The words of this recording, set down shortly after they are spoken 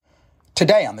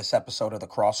Today on this episode of The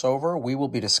Crossover, we will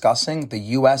be discussing the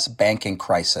U.S. banking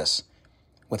crisis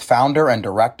with founder and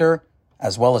director,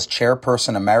 as well as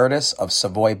chairperson emeritus of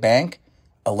Savoy Bank,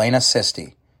 Elena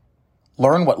Sisti.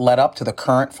 Learn what led up to the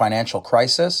current financial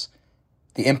crisis,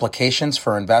 the implications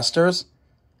for investors,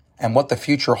 and what the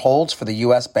future holds for the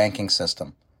U.S. banking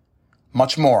system.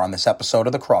 Much more on this episode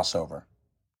of The Crossover.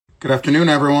 Good afternoon,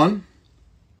 everyone.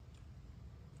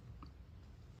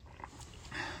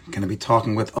 I'm going to be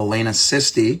talking with Elena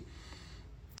Sisti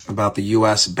about the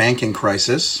U.S. banking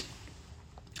crisis.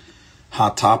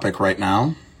 Hot topic right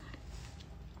now.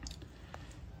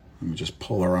 Let me just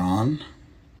pull her on.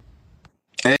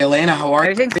 Hey, Elena, how are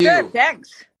you? Everything's good,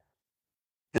 thanks.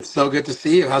 It's so good to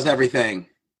see you. How's everything?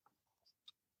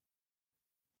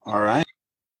 All right.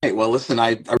 Well, listen,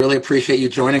 I really appreciate you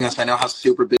joining us. I know how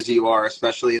super busy you are,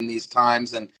 especially in these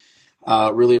times, and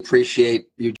really appreciate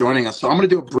you joining us. So I'm going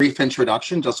to do a brief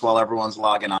introduction just while everyone's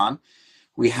logging on.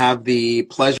 We have the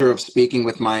pleasure of speaking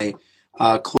with my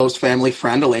close family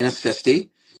friend, Elena Sisti.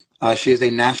 She is a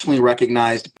nationally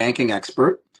recognized banking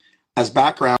expert. As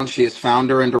background, she is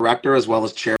founder and director, as well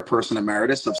as chairperson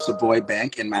emeritus of Savoy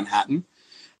Bank in Manhattan.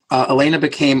 Elena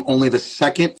became only the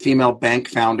second female bank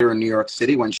founder in New York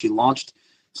City when she launched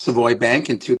Savoy Bank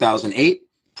in 2008.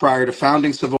 Prior to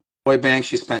founding Savoy Bank,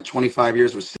 she spent 25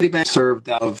 years with Citibank, served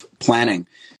of planning.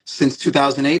 Since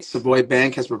 2008, Savoy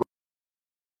Bank has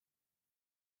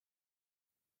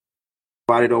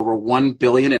provided over $1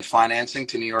 billion in financing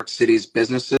to New York City's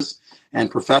businesses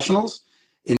and professionals.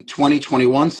 In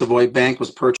 2021, Savoy Bank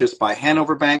was purchased by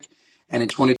Hanover Bank, and in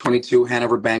 2022,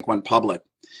 Hanover Bank went public.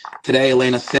 Today,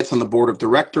 Elena sits on the board of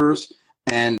directors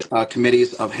and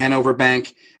committees of Hanover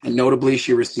Bank, and notably,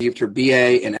 she received her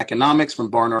BA in economics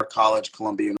from Barnard College,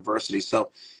 Columbia University.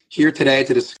 So here today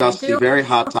to discuss the very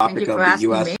hot topic of the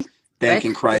U.S.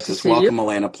 banking crisis. Welcome,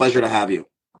 Elena. Pleasure to have you.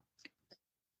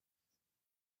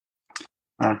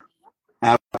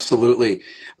 Absolutely.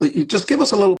 Just give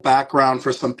us a little background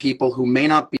for some people who may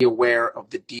not be aware of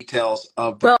the details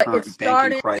of the current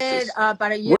banking crisis.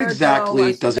 About a year what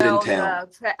exactly ago, does it entail?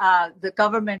 The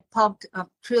government pumped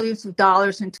trillions of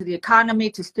dollars into the economy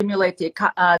to stimulate the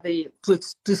economy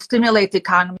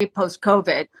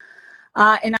post-COVID,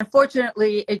 and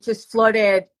unfortunately, it just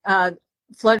flooded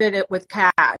it with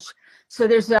cash. So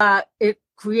it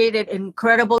created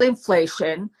incredible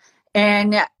inflation.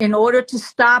 And in order to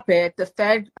stop it, the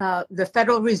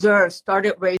Federal Reserve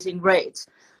started raising rates.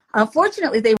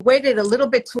 Unfortunately, they waited a little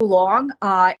bit too long.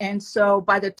 And so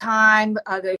by the time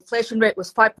the inflation rate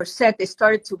was 5%, they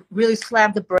started to really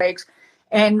slam the brakes.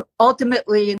 And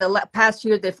ultimately, in the past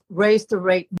year, they've raised the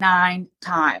rate 9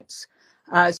 times.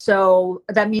 So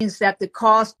that means that the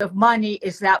cost of money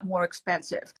is that more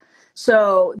expensive.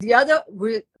 So the other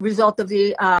result of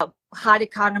the hot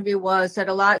economy was that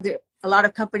a lot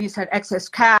of companies had excess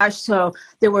cash, so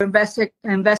they were investing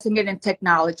it in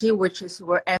technology, which is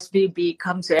where SVB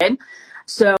comes in.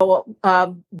 So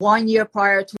 1 year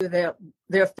prior to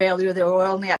their failure, they were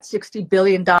only at $60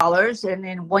 billion, and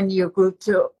in 1 year grew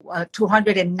to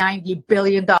 $290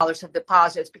 billion of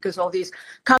deposits because all these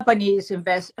companies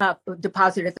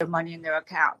deposited their money in their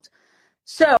account.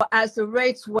 So as the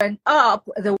rates went up,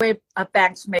 the way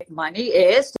banks make money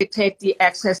is they take the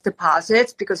excess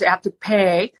deposits because they have to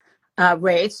pay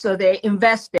rates, so they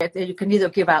invest it. You can either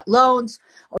give out loans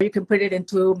or you can put it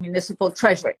into municipal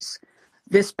treasuries.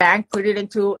 This bank put it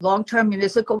into long-term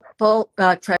municipal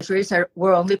treasuries that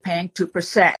were only paying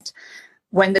 2%.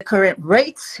 When the current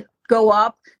rates go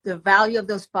up, the value of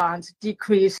those bonds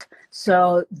decrease,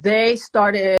 so they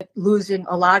started losing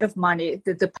a lot of money.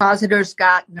 The depositors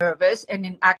got nervous, and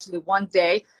in actually one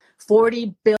day,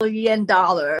 $40 billion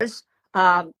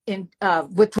in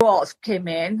withdrawals came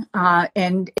in,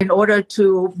 and in order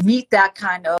to meet that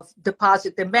kind of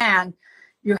deposit demand,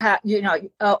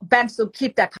 banks don't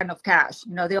keep that kind of cash.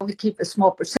 They only keep a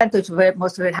small percentage of it.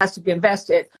 Most of it has to be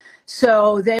invested.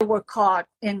 So they were caught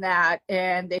in that,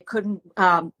 and they couldn't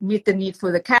meet the need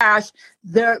for the cash.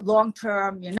 Their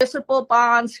long-term municipal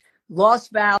bonds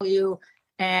lost value,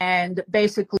 and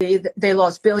basically they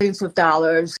lost billions of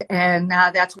dollars. And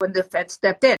that's when the Fed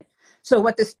stepped in. So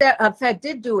what the Fed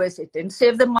did do is it didn't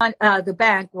save the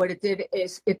bank. What it did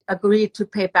is it agreed to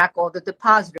pay back all the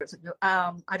depositors.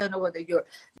 I don't know whether your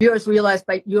viewers realize,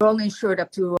 but you're only insured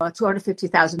up to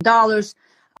 $250,000.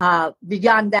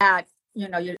 Beyond that, you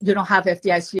don't have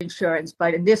FDIC insurance.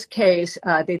 But in this case,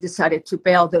 they decided to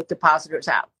bail the depositors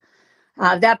out.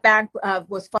 That bank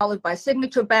was followed by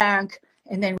Signature Bank.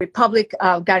 And then Republic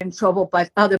got in trouble,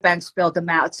 but other banks bailed them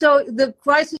out. So the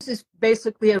crisis is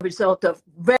basically a result of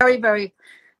very, very,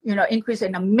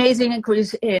 amazing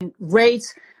increase in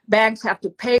rates, Banks have to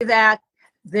pay that.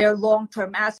 Their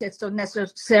long-term assets don't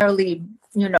necessarily,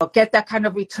 get that kind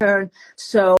of return.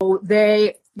 So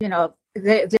they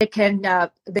can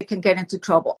get into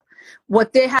trouble.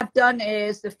 What they have done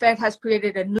is the Fed has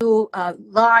created a new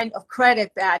line of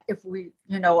credit that if we,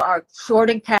 are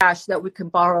shorting cash, that we can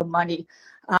borrow money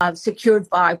secured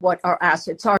by what our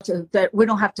assets are, so that we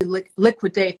don't have to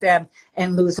liquidate them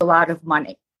and lose a lot of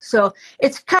money. So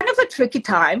it's kind of a tricky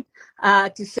time,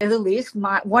 to say the least.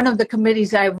 One of the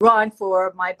committees I run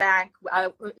for my bank,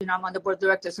 I'm on the board of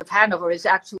directors of Hanover, is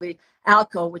actually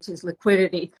ALCO, which is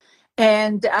liquidity.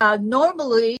 And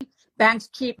normally, banks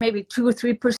keep maybe 2 or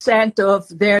 3% of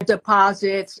their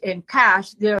deposits in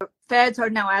cash. Their feds are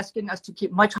now asking us to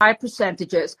keep much higher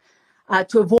percentages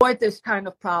to avoid this kind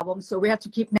of problem. So we have to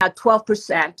keep now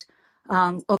 12%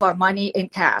 of our money in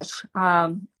cash.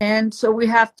 And so we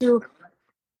have to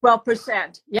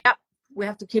 12%. Yeah, we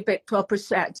have to keep it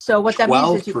 12%. So what that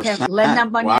means is you can't lend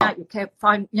that money out. You can't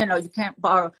find, you can't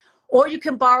borrow, or you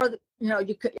can borrow.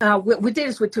 We did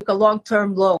is we took a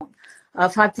long-term loan, a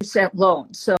 5%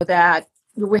 loan, so that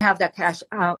we have that cash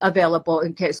available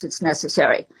in case it's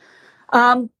necessary.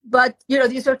 But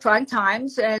these are trying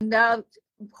times, and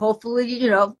hopefully,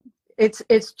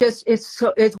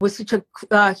 it was such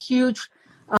a huge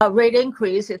rate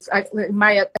increase.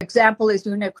 My example is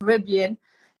in the Caribbean,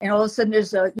 and all of a sudden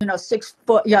there's a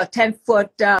 6-foot,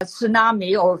 10-foot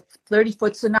tsunami or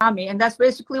 30-foot tsunami, and that's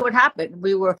basically what happened.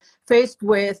 We were faced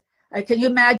with, can you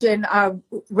imagine, our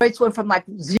rates went from like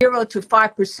 0 to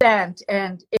 5%,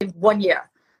 and in 1 year.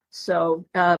 So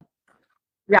yeah.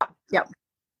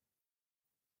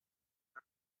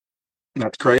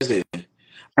 That's crazy.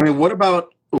 I mean, what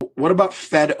about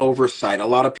Fed oversight? A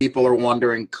lot of people are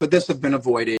wondering, could this have been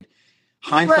avoided?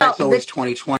 Hindsight's always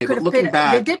 2020, but looking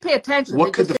back, they did pay attention.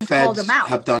 What could the Feds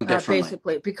have done differently?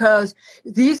 Basically, because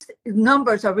these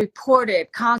numbers are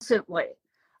reported constantly.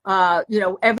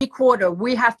 Every quarter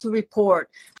we have to report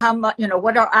how much,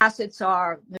 what our assets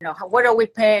are, what are we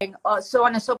paying, so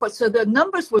on and so forth. So the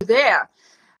numbers were there.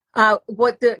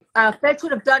 What the Fed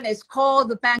should have done is call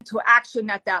the bank to action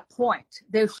at that point.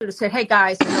 They should have said, hey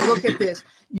guys, look at this.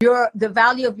 The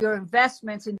value of your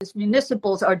investments in these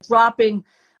municipals are dropping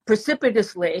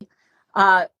precipitously.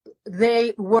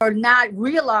 They were not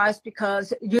realized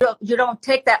because you don't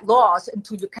take that loss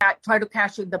until you try to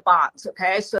cash in the bonds.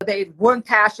 Okay, so they weren't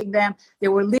cashing them. They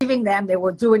were leaving them. They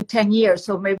were doing 10 years.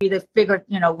 So maybe they figured,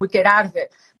 we'd get out of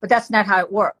it, but that's not how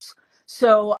it works.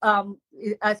 So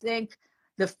I think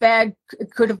the Fed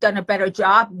could have done a better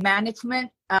job. Management,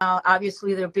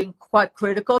 obviously, they're being quite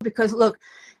critical because, look,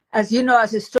 as you know,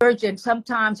 as a surgeon,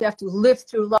 sometimes you have to live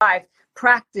through life,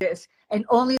 practice, and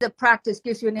only the practice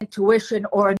gives you an intuition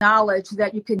or a knowledge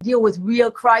that you can deal with real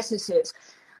crises.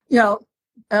 Bankers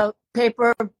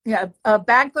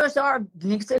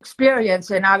need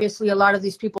experience, and obviously a lot of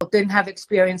these people didn't have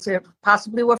experience and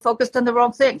possibly were focused on the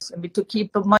wrong things. I mean, to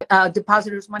keep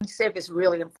depositors' money safe is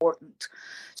really important.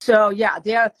 So yeah,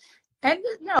 a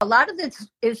lot of this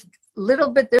is little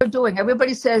bit they're doing.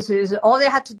 Everybody says is all they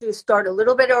had to do is start a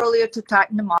little bit earlier to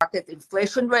tighten the market. The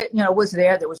inflation rate, was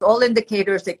there. There was all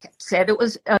indicators that said it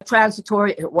was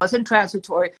transitory. It wasn't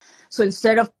transitory. So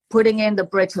instead of putting in the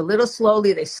brakes a little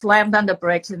slowly, they slammed on the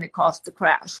brakes and it caused the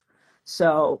crash.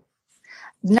 So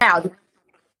now,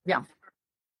 yeah.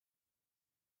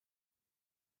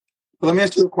 Well, let me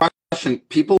ask you a question.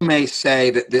 People may say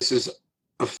that this is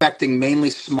affecting mainly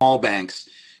small banks.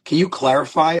 Can you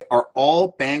clarify? Are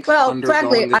all banks undergoing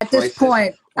frankly, this at this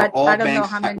point, I don't know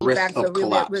how many banks are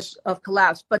really at risk of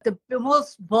collapse, but the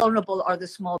most vulnerable are the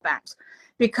small banks,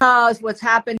 because what's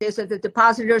happened is that the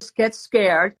depositors get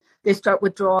scared, they start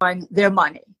withdrawing their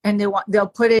money, and they'll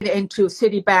put it into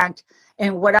Citibank.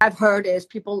 And what I've heard is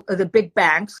people, the big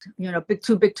banks,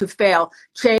 too big to fail,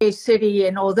 Chase, Citi,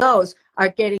 and all those are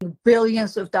getting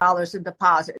billions of dollars in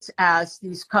deposits as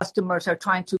these customers are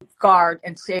trying to guard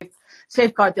and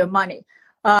safeguard their money.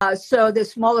 So the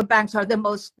smaller banks are the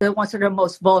ones that are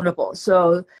most vulnerable.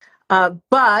 So,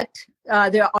 but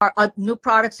there are new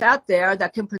products out there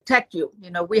that can protect you.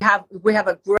 We have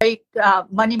a great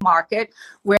money market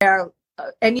where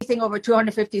anything over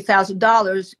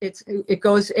 $250,000, it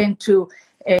goes into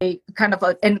a kind of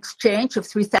an exchange of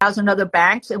 3,000 other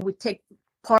banks, and we take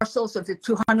parcels of the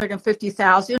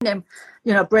 250,000 and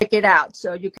break it out,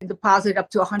 so you can deposit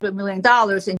up to $100 million,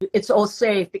 and it's all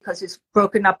safe because it's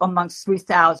broken up amongst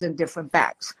 3,000 different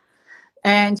banks.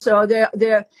 And so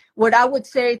what I would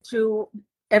say to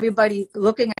everybody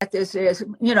looking at this is,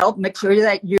 make sure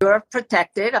that you're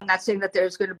protected. I'm not saying that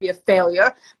there's going to be a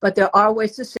failure, but there are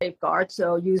ways to safeguard.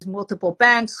 So use multiple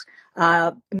banks.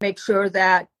 Make sure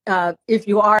that if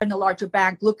you are in a larger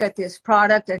bank, look at this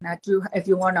product, and that if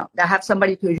you want to have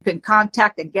somebody who you can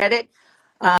contact and get it.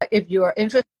 If you're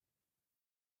interested,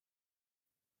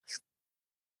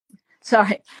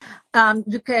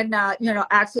 you can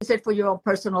access it for your own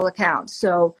personal account.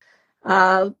 So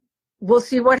we'll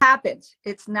see what happens.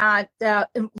 It's not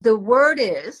the word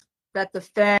is that the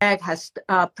Fed has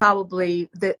hopefully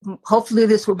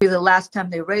this will be the last time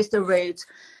they raise the rates,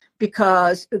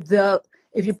 because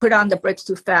if you put on the brakes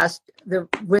too fast, the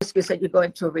risk is that you go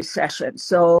into a recession.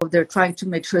 So they're trying to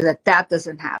make sure that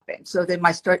doesn't happen. So they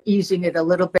might start easing it a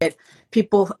little bit.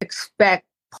 People expect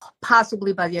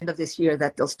possibly by the end of this year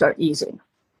that they'll start easing.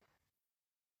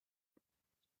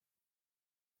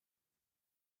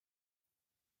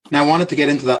 Now, I wanted to get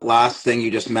into that last thing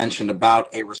you just mentioned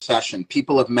about a recession.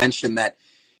 People have mentioned that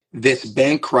this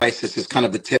bank crisis is kind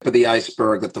of the tip of the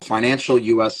iceberg, that the financial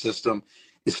U.S. system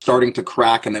is starting to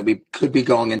crack and that we could be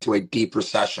going into a deep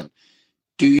recession.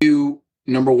 Do you,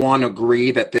 number one,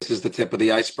 agree that this is the tip of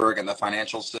the iceberg and the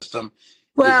financial system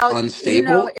is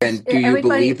unstable? And do you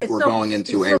believe that we're going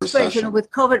into a recession? With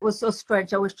COVID, it was so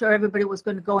strange. I was sure everybody was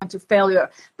going to go into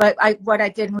failure. But what I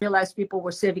didn't realize, people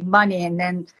were saving money, and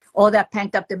then all that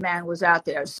pent up demand was out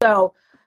there. So